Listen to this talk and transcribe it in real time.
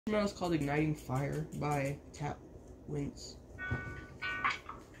This is called Igniting Fire by Tatwice.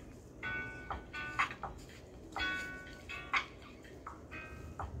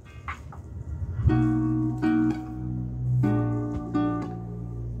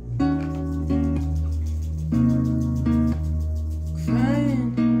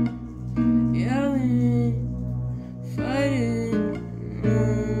 Crying, yelling, fighting.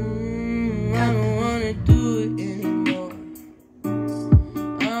 I don't wanna do it anymore.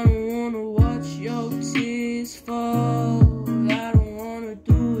 I don't wanna watch your tears fall. I don't wanna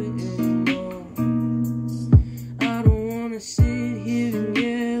do it anymore. I don't wanna sit here and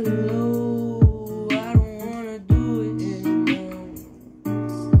get low. I don't wanna do it anymore.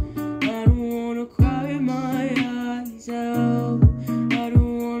 I don't wanna cry my eyes out. I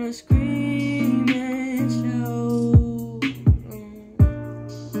don't wanna scream and shout.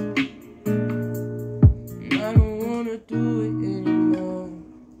 I don't wanna do it anymore.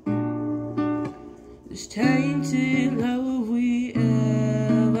 This tainted love